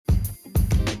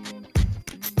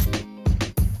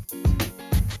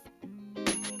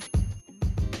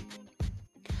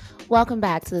Welcome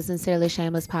back to the Sincerely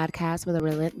Shameless podcast where the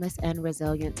relentless and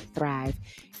resilient thrive.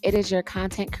 It is your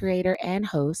content creator and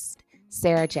host,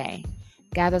 Sarah J.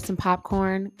 Gather some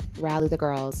popcorn, rally the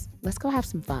girls. Let's go have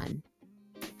some fun.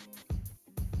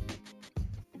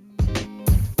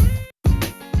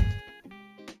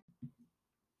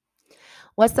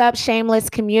 What's up, Shameless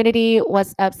community?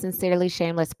 What's up, Sincerely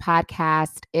Shameless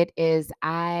podcast? It is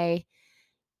I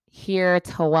here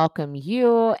to welcome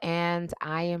you, and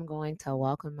I am going to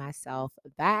welcome myself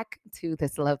back to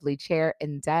this lovely chair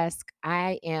and desk.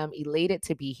 I am elated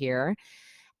to be here.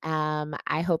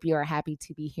 I hope you are happy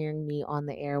to be hearing me on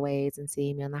the airways and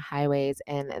seeing me on the highways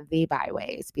and the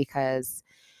byways because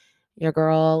your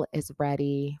girl is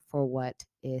ready for what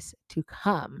is to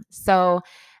come. So,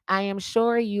 I am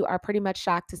sure you are pretty much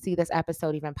shocked to see this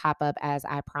episode even pop up as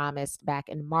I promised back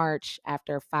in March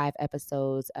after 5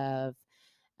 episodes of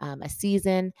a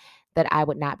season that I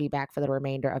would not be back for the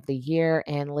remainder of the year.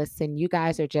 And listen, you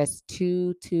guys are just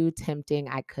too tempting.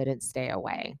 I couldn't stay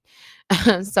away.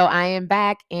 So I am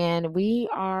back and we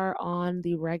are on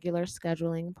the regular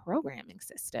scheduling programming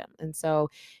system. And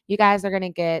so you guys are going to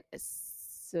get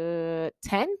 10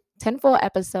 full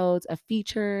episodes of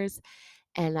features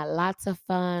and lots of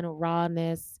fun,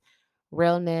 rawness,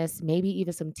 realness, maybe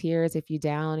even some tears if you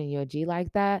down and you're a G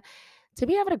like that, to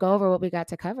be able to go over what we got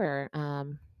to cover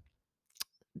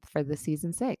for the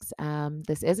season 6.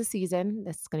 This is a season.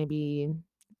 This is going to be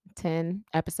 10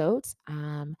 episodes.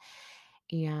 And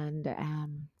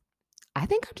I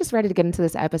think I'm just ready to get into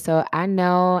this episode. I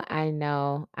know. I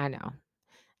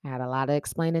had a lot of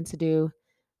explaining to do.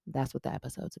 That's what the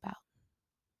episode's about.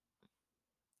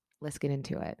 Let's get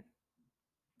into it.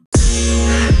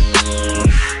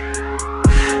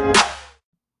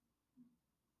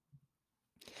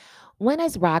 When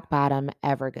is rock bottom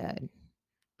ever good?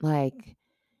 Like,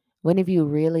 when have you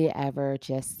really ever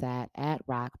just sat at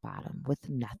rock bottom with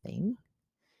nothing?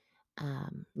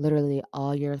 Literally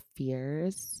all your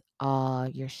fears, all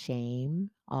your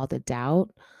shame, all the doubt,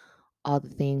 all the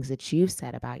things that you've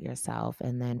said about yourself,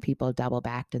 and then people double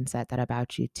backed and said that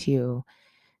about you too.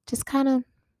 Just kind of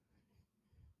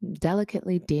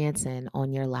delicately dancing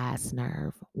on your last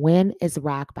nerve. When is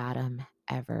rock bottom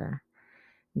ever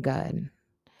good?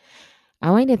 I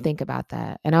want you to think about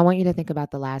that. And I want you to think about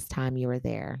the last time you were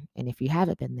there. And if you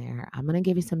haven't been there, I'm going to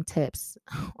give you some tips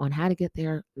on how to get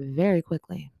there very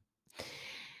quickly.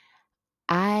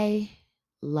 I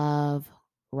love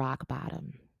rock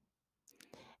bottom.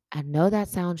 I know that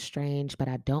sounds strange, but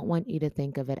I don't want you to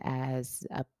think of it as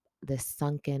this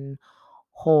sunken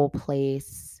whole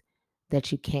place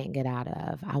that you can't get out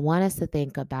of. I want us to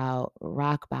think about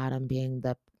rock bottom being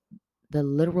the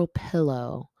literal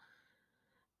pillow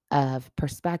of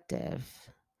perspective,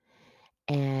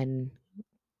 and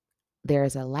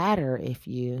there's a ladder, if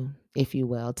you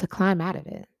will, to climb out of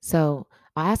it. So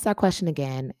I'll ask that question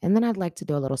again, and then I'd like to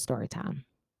do a little story time.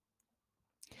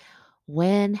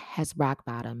 When has rock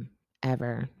bottom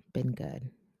ever been good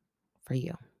for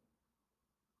you?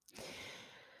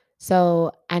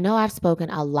 So I know I've spoken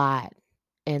a lot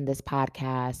in this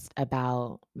podcast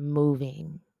about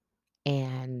moving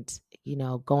and,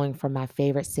 going from my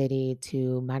favorite city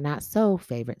to my not so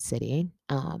favorite city,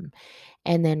 and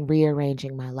then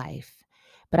rearranging my life.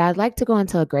 But I'd like to go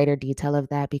into a greater detail of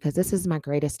that because this is my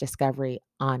greatest discovery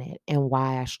on it and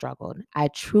why I struggled. I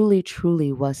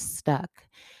truly was stuck.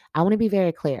 I want to be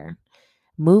very clear.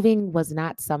 Moving was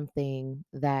not something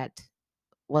that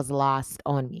was lost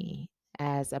on me.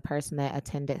 As a person that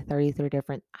attended 33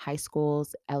 different high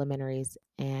schools, elementaries,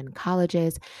 and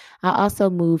colleges, I also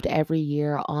moved every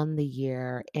year on the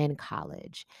year in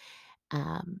college.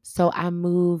 So I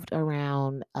moved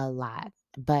around a lot,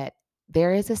 but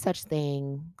there is a such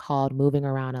thing called moving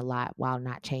around a lot while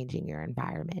not changing your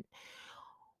environment.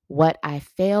 What I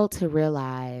failed to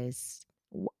realize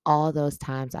all those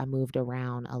times I moved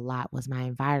around a lot was my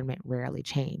environment rarely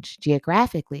changed.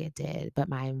 Geographically, it did, but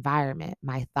my environment,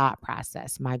 my thought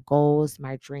process, my goals,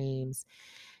 my dreams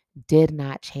did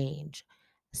not change.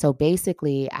 So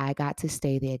basically, I got to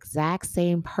stay the exact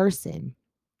same person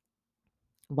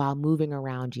while moving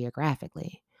around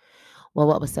geographically. Well,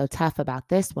 what was so tough about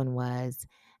this one was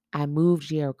I moved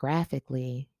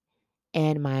geographically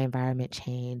and my environment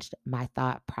changed, my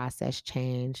thought process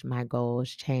changed, my goals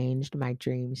changed, my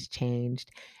dreams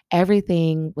changed.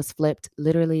 Everything was flipped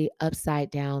literally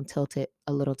upside down, tilted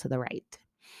a little to the right.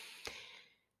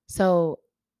 So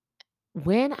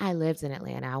when I lived in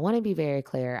Atlanta, I want to be very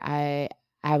clear. I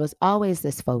was always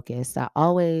this focused. I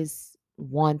always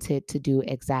wanted to do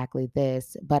exactly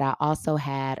this, but I also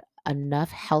had enough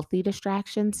healthy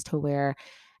distractions to where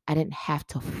I didn't have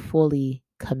to fully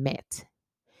commit.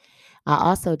 I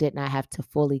also did not have to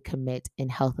fully commit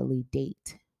and healthily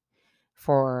date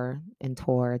for and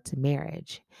toward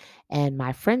marriage. And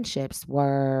my friendships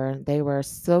were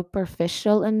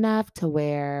superficial enough to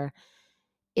where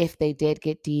if they did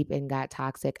get deep and got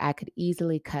toxic, I could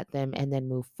easily cut them and then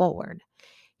move forward.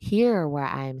 Here, where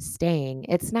I am staying,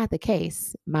 it's not the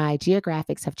case. My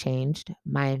geographics have changed,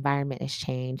 my environment has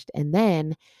changed. And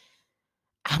then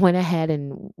I went ahead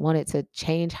and wanted to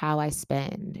change how I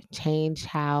spend, change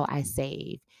how I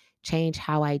save, change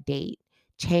how I date,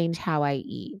 change how I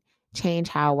eat, change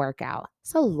how I work out.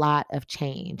 It's a lot of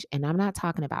change. And I'm not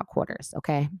talking about quarters,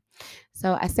 okay?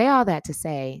 So I say all that to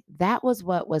say that was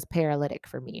what was paralytic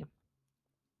for me.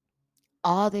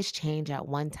 All this change at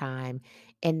one time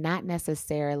and not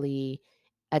necessarily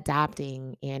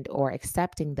adopting and or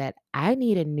accepting that I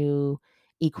need a new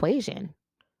equation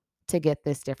to get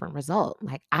this different result.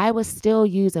 Like I was still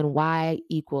using y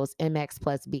equals mx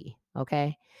plus b,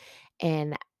 okay?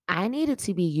 And I needed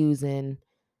to be using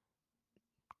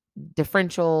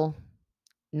differential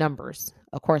numbers.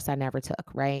 Of course, I never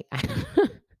took, right?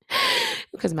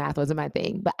 Because math wasn't my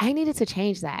thing, but I needed to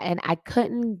change that. And I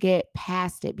couldn't get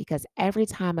past it because every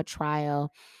time a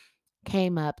trial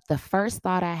came up, the first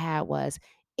thought I had was,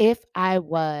 if I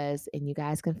was, and you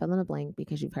guys can fill in the blank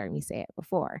because you've heard me say it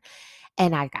before,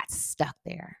 and I got stuck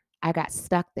there. I got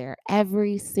stuck there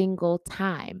every single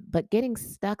time. But getting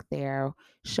stuck there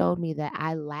showed me that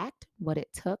I lacked what it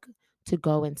took to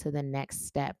go into the next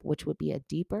step, which would be a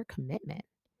deeper commitment.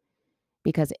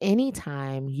 Because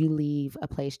anytime you leave a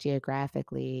place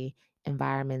geographically,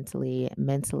 environmentally,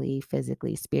 mentally,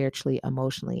 physically, spiritually,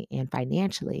 emotionally, and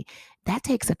financially, that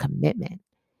takes a commitment.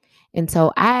 And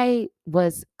so I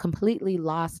was completely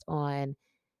lost on,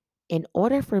 in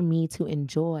order for me to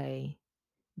enjoy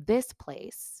this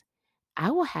place,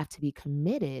 I will have to be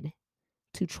committed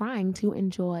to trying to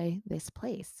enjoy this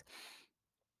place.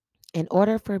 In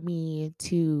order for me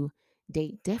to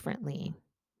date differently,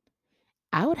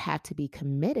 I would have to be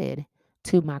committed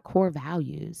to my core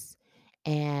values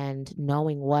and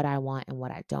knowing what I want and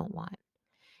what I don't want.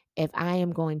 If I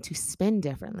am going to spend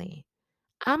differently,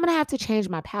 I'm going to have to change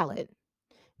my palate.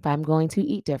 If I'm going to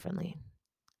eat differently,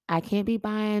 I can't be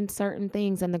buying certain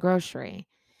things in the grocery.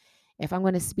 If I'm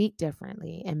going to speak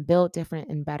differently and build different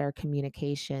and better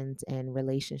communications and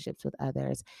relationships with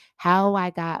others, how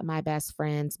I got my best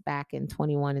friends back in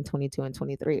 21 and 22 and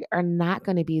 23 are not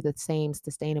going to be the same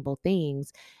sustainable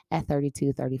things at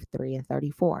 32, 33, and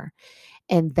 34.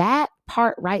 And that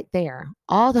part right there,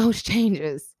 all those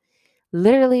changes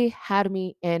literally had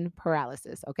me in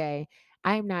paralysis. Okay.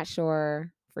 I'm not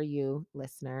sure for you,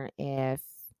 listener, if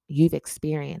you've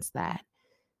experienced that.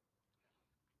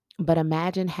 But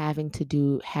imagine having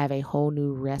to have a whole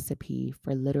new recipe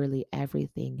for literally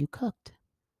everything you cooked.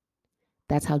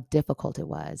 That's how difficult it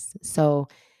was. So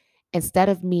instead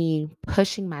of me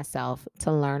pushing myself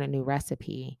to learn a new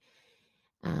recipe,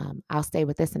 I'll stay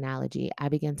with this analogy. I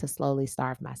begin to slowly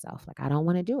starve myself. Like, I don't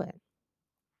want to do it.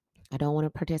 I don't want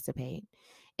to participate.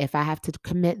 If I have to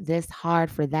commit this hard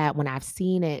for that when I've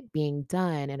seen it being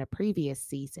done in a previous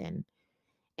season,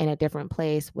 in a different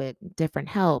place with different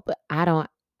help, I don't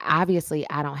have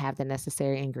the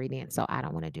necessary ingredients, so I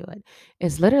don't want to do it.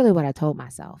 It's literally what I told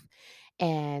myself.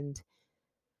 And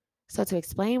so to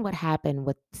explain what happened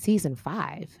with season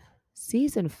 5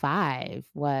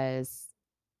 was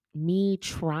me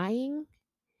trying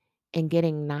and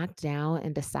getting knocked down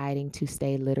and deciding to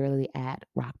stay literally at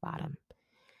rock bottom.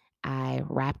 I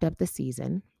wrapped up the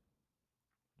season.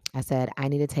 I said I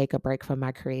need to take a break from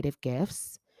my creative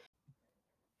gifts.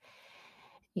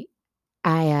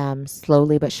 I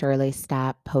slowly but surely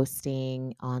stopped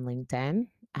posting on LinkedIn.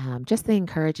 Just the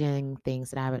encouraging things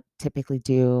that I would typically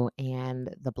do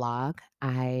and the blog.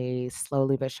 I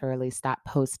slowly but surely stopped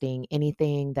posting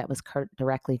anything that was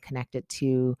directly connected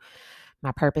to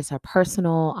my purpose or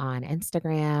personal on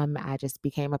Instagram. I just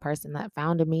became a person that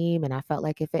found a meme and I felt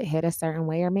like if it hit a certain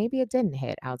way or maybe it didn't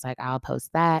hit, I was like, I'll post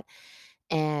that.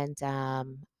 And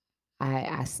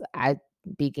I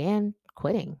began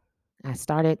quitting. I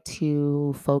started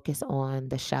to focus on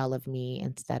the shell of me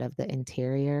instead of the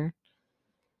interior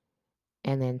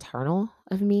and the internal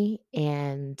of me.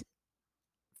 And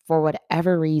for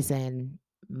whatever reason,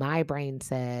 my brain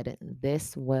said,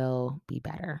 this will be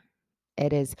better.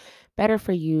 It is better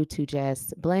for you to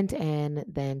just blend in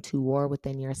than to war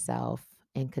within yourself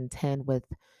and contend with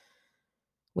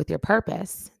your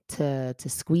purpose to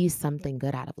squeeze something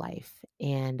good out of life.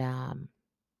 And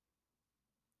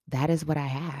that is what I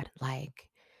had. Like,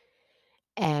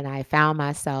 And I found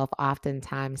myself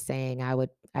oftentimes saying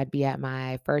I'd be at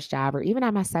my first job or even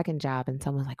at my second job, and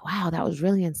someone's like, "Wow, that was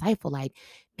really insightful." Like,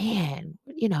 man,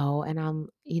 and I'm,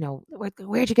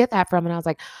 where'd you get that from? And I was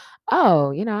like,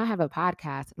 "Oh, I have a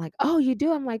podcast." I'm like, "Oh, you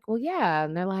do?" I'm like, "Well, yeah."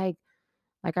 And they're like,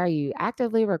 "Are you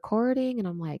actively recording?" And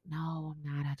I'm like, "No, I'm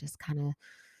not. I just kind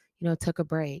of, took a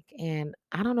break." And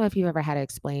I don't know if you ever had to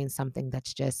explain something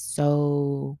that's just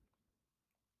so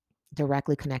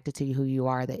directly connected to who you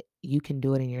are that you can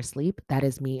do it in your sleep. That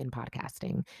is me in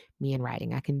podcasting, me in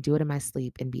writing. I can do it in my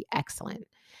sleep and be excellent.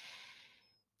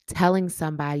 Telling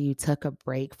somebody you took a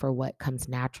break for what comes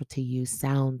natural to you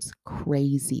sounds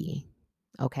crazy.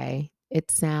 Okay. It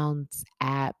sounds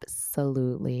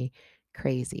absolutely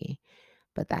crazy,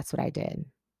 but that's what I did.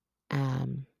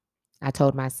 Um, I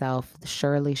told myself,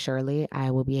 surely, surely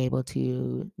I will be able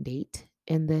to date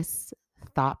in this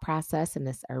thought process, in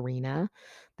this arena.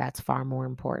 That's far more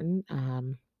important.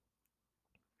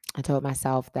 I told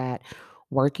myself that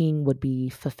working would be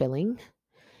fulfilling,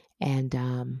 and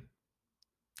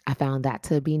I found that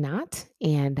to be not.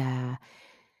 And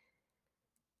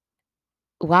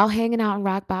while hanging out in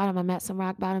rock bottom, I met some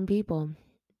rock bottom people.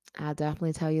 I'll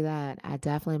definitely tell you that. I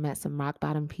definitely met some rock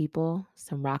bottom people,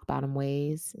 some rock bottom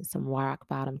ways, some rock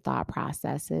bottom thought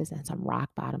processes, and some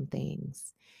rock bottom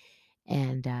things.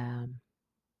 And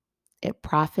it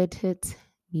profited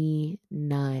me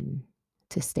none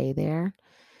to stay there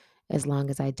as long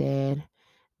as I did,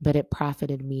 but it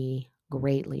profited me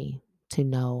greatly to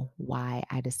know why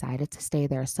I decided to stay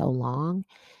there so long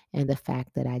and the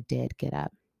fact that I did get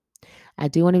up. I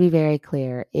do want to be very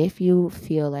clear. If you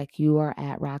feel like you are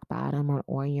at rock bottom or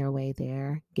on your way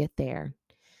there, get there.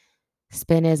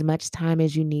 Spend as much time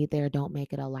as you need there. Don't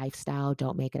make it a lifestyle,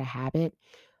 don't make it a habit.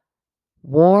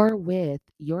 War with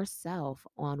yourself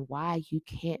on why you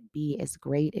can't be as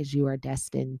great as you are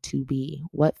destined to be.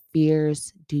 What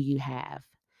fears do you have?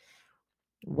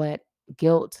 What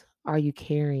guilt are you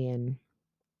carrying?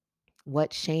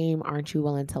 What shame aren't you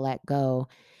willing to let go?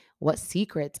 What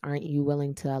secrets aren't you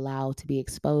willing to allow to be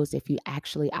exposed if you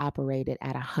actually operated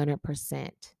at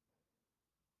 100%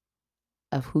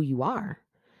 of who you are?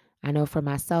 I know for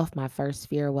myself, my first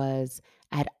fear was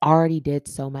I'd already did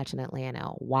so much in Atlanta.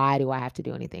 Why do I have to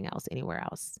do anything else anywhere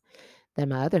else? Then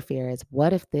my other fear is,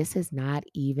 what if this is not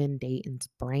even Dayton's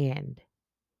brand?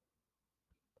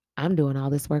 I'm doing all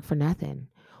this work for nothing.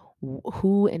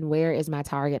 Who and where is my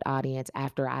target audience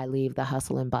after I leave the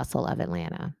hustle and bustle of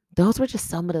Atlanta? Those were just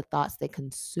some of the thoughts that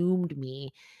consumed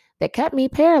me, that kept me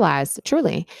paralyzed,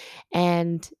 truly.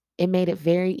 And it made it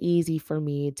very easy for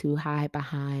me to hide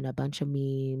behind a bunch of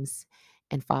memes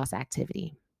and false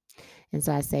activity. And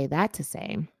so I say that to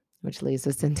say, which leads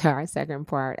us into our second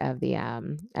part of the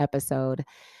episode,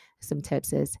 some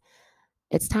tips is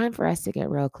it's time for us to get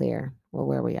real clear with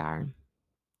where we are.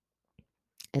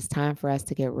 It's time for us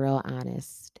to get real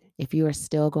honest. If you are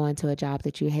still going to a job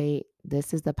that you hate,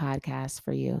 this is the podcast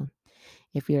for you.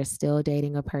 If you're still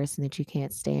dating a person that you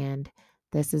can't stand,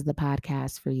 this is the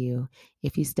podcast for you.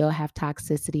 If you still have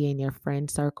toxicity in your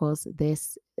friend circles,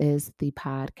 this is the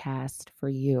podcast for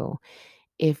you.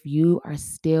 If you are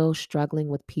still struggling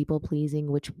with people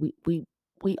pleasing, which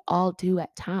we all do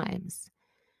at times,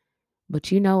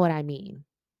 but you know what I mean.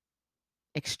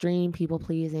 Extreme people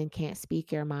pleasing, can't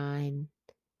speak your mind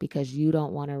because you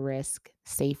don't want to risk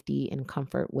safety and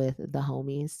comfort with the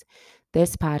homies.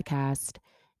 This podcast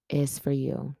is for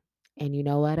you. And you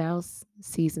know what else?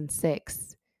 Season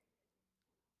 6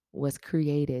 was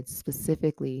created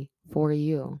specifically for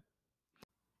you.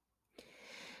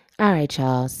 All right,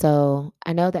 y'all. So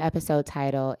I know the episode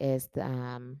title is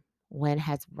When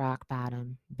Has Rock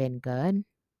Bottom Been Good?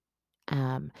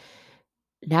 Um,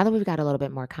 Now that we've got a little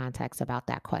bit more context about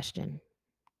that question,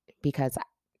 because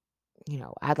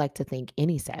I'd like to think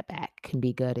any setback can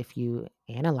be good if you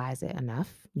analyze it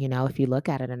enough, if you look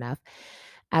at it enough.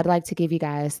 I'd like to give you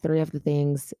guys 3 of the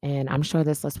things, and I'm sure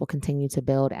this list will continue to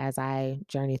build as I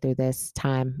journey through this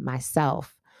time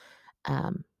myself.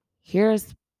 Um,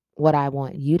 Here's what I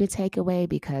want you to take away,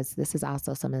 because this is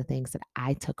also some of the things that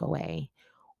I took away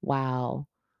while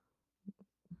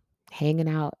hanging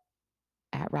out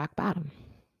at rock bottom.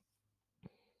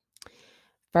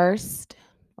 First,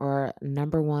 or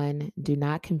number one, do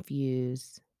not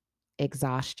confuse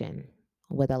exhaustion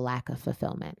with a lack of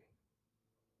fulfillment.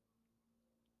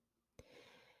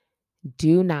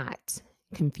 Do not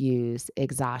confuse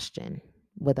exhaustion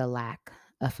with a lack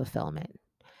of fulfillment.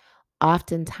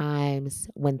 Oftentimes,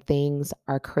 when things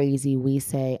are crazy, we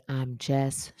say, I'm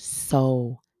just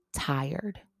so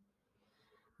tired.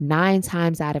 9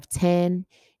 times out of 10,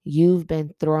 you've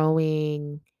been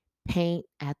throwing paint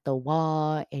at the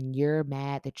wall and you're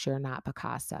mad that you're not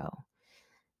Picasso.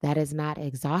 That is not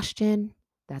exhaustion.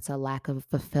 That's a lack of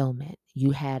fulfillment.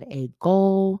 You had a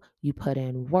goal, you put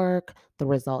in work, the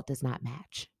result does not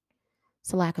match.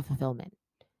 It's a lack of fulfillment.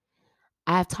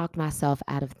 I've talked myself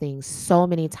out of things so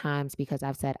many times because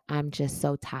I've said, I'm just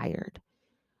so tired.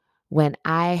 When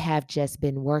I have just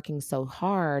been working so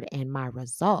hard and my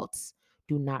results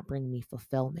do not bring me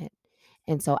fulfillment.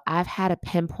 And so I've had to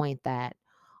pinpoint that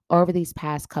over these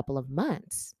past couple of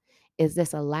months. Is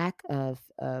this a lack of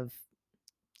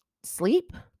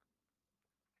sleep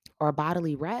or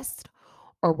bodily rest?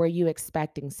 Or were you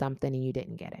expecting something and you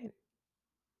didn't get it?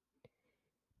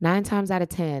 9 times out of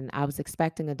 10, I was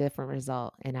expecting a different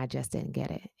result and I just didn't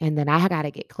get it. And then I got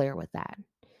to get clear with that.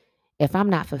 If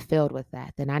I'm not fulfilled with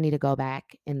that, then I need to go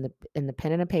back in the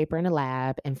pen and the paper in the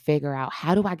lab and figure out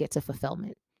how do I get to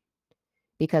fulfillment?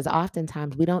 Because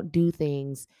oftentimes we don't do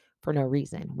things for no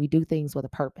reason. We do things with a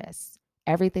purpose.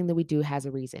 Everything that we do has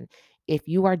a reason. If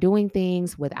you are doing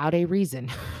things without a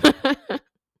reason,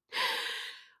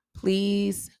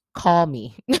 please call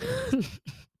me.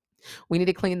 We need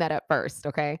to clean that up first,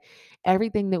 okay?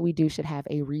 Everything that we do should have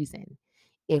a reason.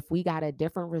 If we got a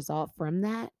different result from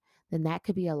that, then that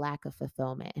could be a lack of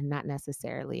fulfillment and not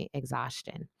necessarily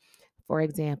exhaustion. For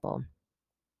example,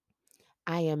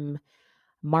 I am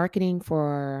marketing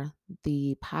for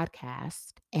the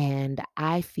podcast and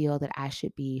I feel that I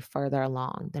should be further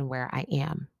along than where I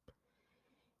am.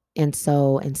 And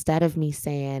so instead of me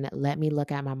saying, let me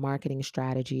look at my marketing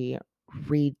strategy,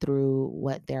 read through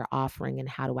what they're offering and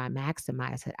how do I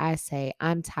maximize it, I say,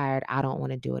 I'm tired. I don't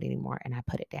want to do it anymore. And I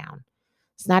put it down.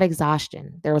 It's not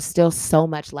exhaustion. There was still so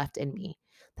much left in me.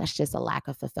 That's just a lack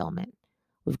of fulfillment.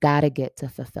 We've got to get to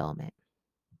fulfillment.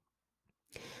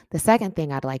 The second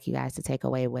thing I'd like you guys to take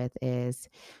away with is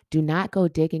do not go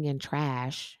digging in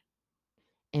trash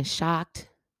and shocked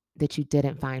that you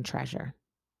didn't find treasure.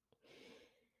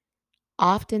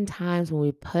 Oftentimes, when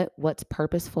we put what's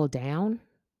purposeful down,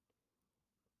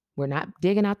 we're not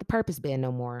digging out the purpose bin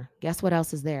no more. Guess what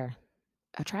else is there?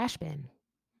 A trash bin.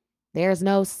 There's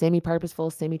no semi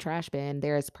purposeful, semi trash bin.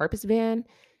 There's purpose bin,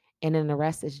 and then the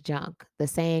rest is junk. The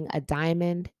saying, a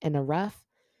diamond in the rough,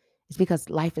 is because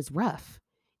life is rough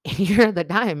and you're the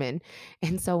diamond.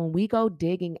 And so when we go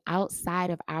digging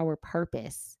outside of our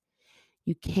purpose,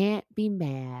 you can't be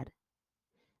mad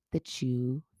that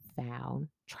you found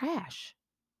trash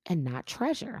and not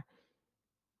treasure.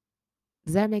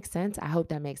 Does that make sense? I hope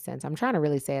that makes sense. I'm trying to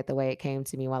really say it the way it came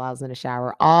to me while I was in the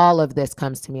shower. All of this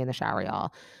comes to me in the shower,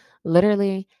 y'all.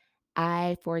 Literally,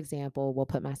 I, for example, will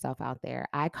put myself out there.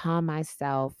 I call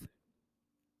myself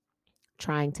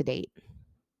trying to date.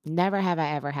 Never have I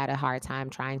ever had a hard time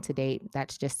trying to date.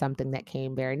 That's just something that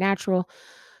came very natural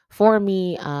for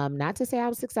me. Not to say I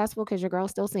was successful because your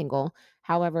girl's still single.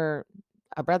 However,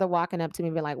 a brother walking up to me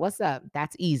and be like, "What's up?"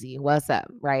 That's easy. What's up,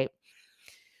 right?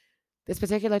 This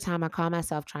particular time, I call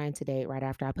myself trying to date right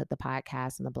after I put the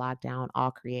podcast and the blog down,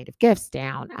 all creative gifts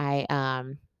down. I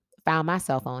found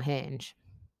myself on Hinge.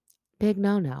 Big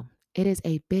no no. It is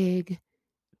a big,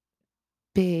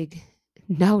 big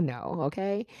no no.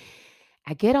 Okay.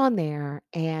 I get on there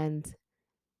and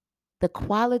the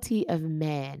quality of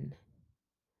men,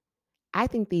 I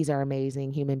think these are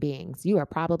amazing human beings. You are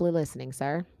probably listening,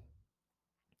 sir.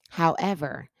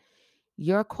 However,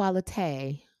 your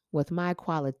quality with my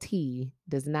quality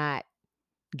does not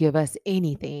give us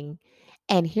anything.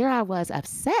 And here I was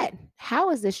upset. How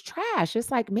is this trash?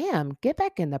 It's like, ma'am, get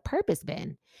back in the purpose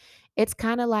bin. It's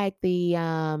kind of like the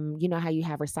you know how you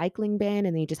have recycling bin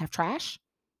and then you just have trash?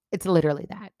 It's literally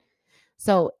that.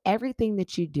 So everything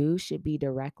that you do should be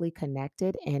directly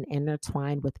connected and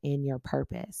intertwined within your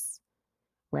purpose,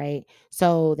 right?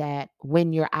 So that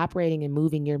when you're operating and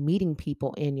moving, you're meeting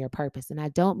people in your purpose. And I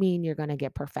don't mean you're going to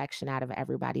get perfection out of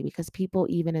everybody because people,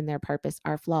 even in their purpose,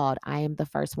 are flawed. I am the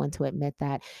first one to admit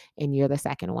that, and you're the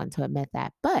second one to admit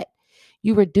that. But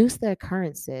you reduce the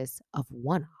occurrences of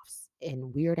one offs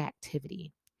and weird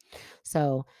activity.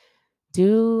 So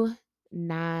do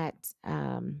not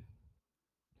um,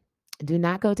 do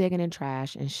not go digging in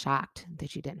trash and shocked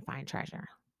that you didn't find treasure.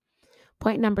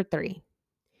 Point number 3,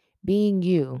 being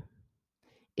you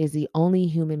is the only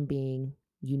human being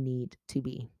you need to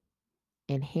be.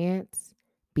 Enhance,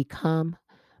 become,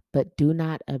 but do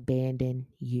not abandon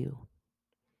you.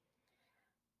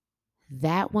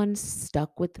 That one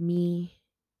stuck with me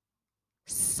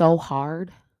so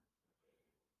hard.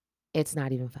 It's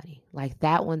not even funny. Like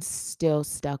that one still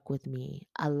stuck with me.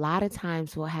 A lot of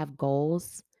times we'll have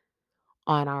goals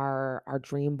on our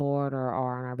dream board or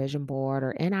on our vision board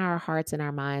or in our hearts and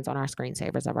our minds on our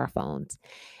screensavers of our phones.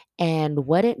 And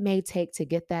what it may take to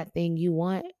get that thing you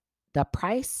want, the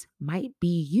price might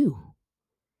be you.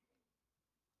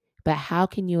 But how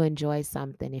can you enjoy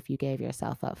something if you gave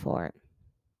yourself up for it?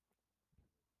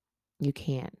 You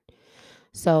can't.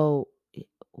 So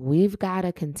we've got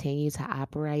to continue to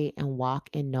operate and walk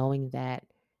in knowing that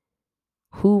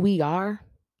who we are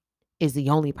is the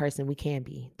only person we can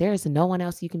be. There's no one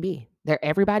else you can be. There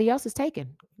everybody else is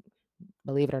taken,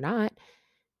 believe it or not.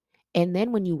 And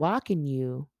then when you walk in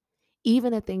you,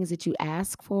 even the things that you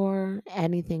ask for,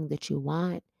 anything that you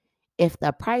want, if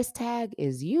the price tag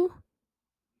is you,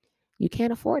 you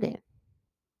can't afford it.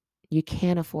 You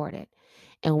can't afford it.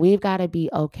 And we've got to be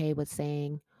okay with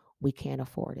saying we can't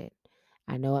afford it.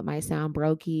 I know it might sound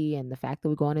brokey and the fact that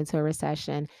we're going into a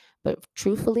recession, but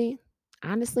truthfully,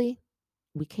 honestly,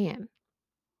 we can.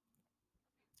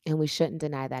 And we shouldn't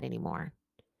deny that anymore.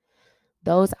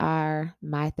 Those are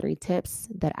my 3 tips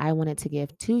that I wanted to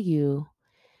give to you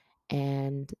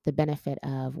and the benefit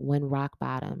of when rock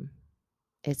bottom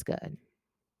is good.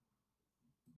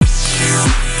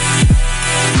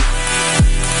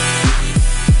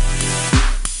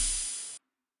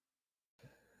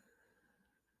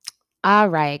 All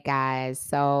right, guys.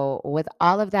 So, with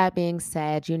all of that being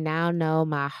said, you now know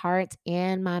my heart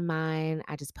and my mind.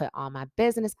 I just put all my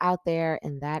business out there,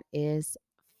 and that is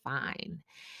fine.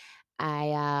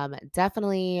 I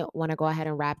definitely want to go ahead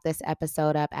and wrap this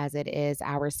episode up as it is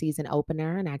our season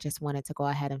opener. And I just wanted to go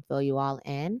ahead and fill you all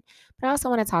in. But I also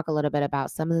want to talk a little bit about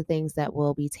some of the things that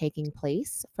will be taking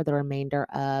place for the remainder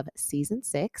of season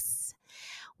 6.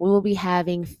 We will be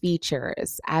having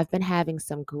features. I've been having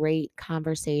some great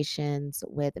conversations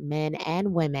with men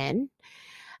and women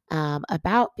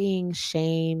about being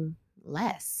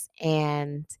shameless.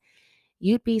 And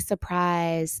you'd be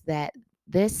surprised that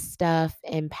this stuff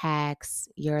impacts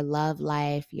your love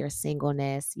life, your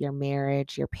singleness, your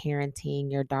marriage, your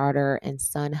parenting, your daughter and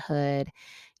sonhood,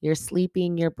 your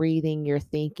sleeping, your breathing, your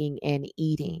thinking, and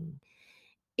eating.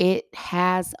 It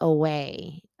has a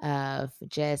way of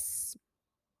just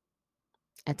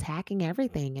attacking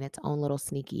everything in its own little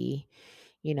sneaky,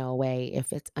 way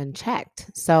if it's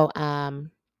unchecked. So,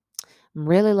 I'm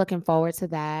really looking forward to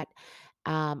that.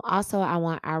 Also, I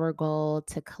want our goal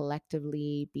to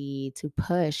collectively be to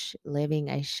push living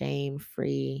a shame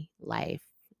free life.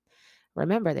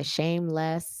 Remember the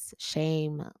shameless,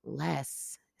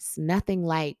 shameless. It's nothing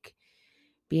like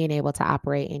being able to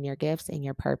operate in your gifts and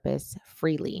your purpose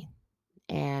freely.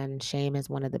 And shame is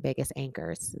one of the biggest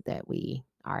anchors that we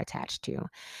are attached to.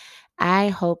 I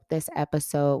hope this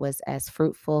episode was as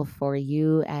fruitful for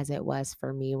you as it was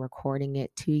for me recording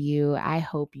it to you. I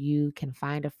hope you can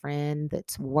find a friend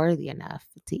that's worthy enough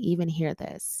to even hear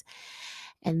this.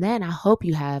 And then I hope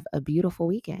you have a beautiful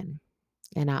weekend.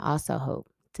 And I also hope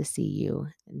to see you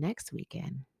next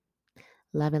weekend.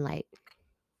 Love and light.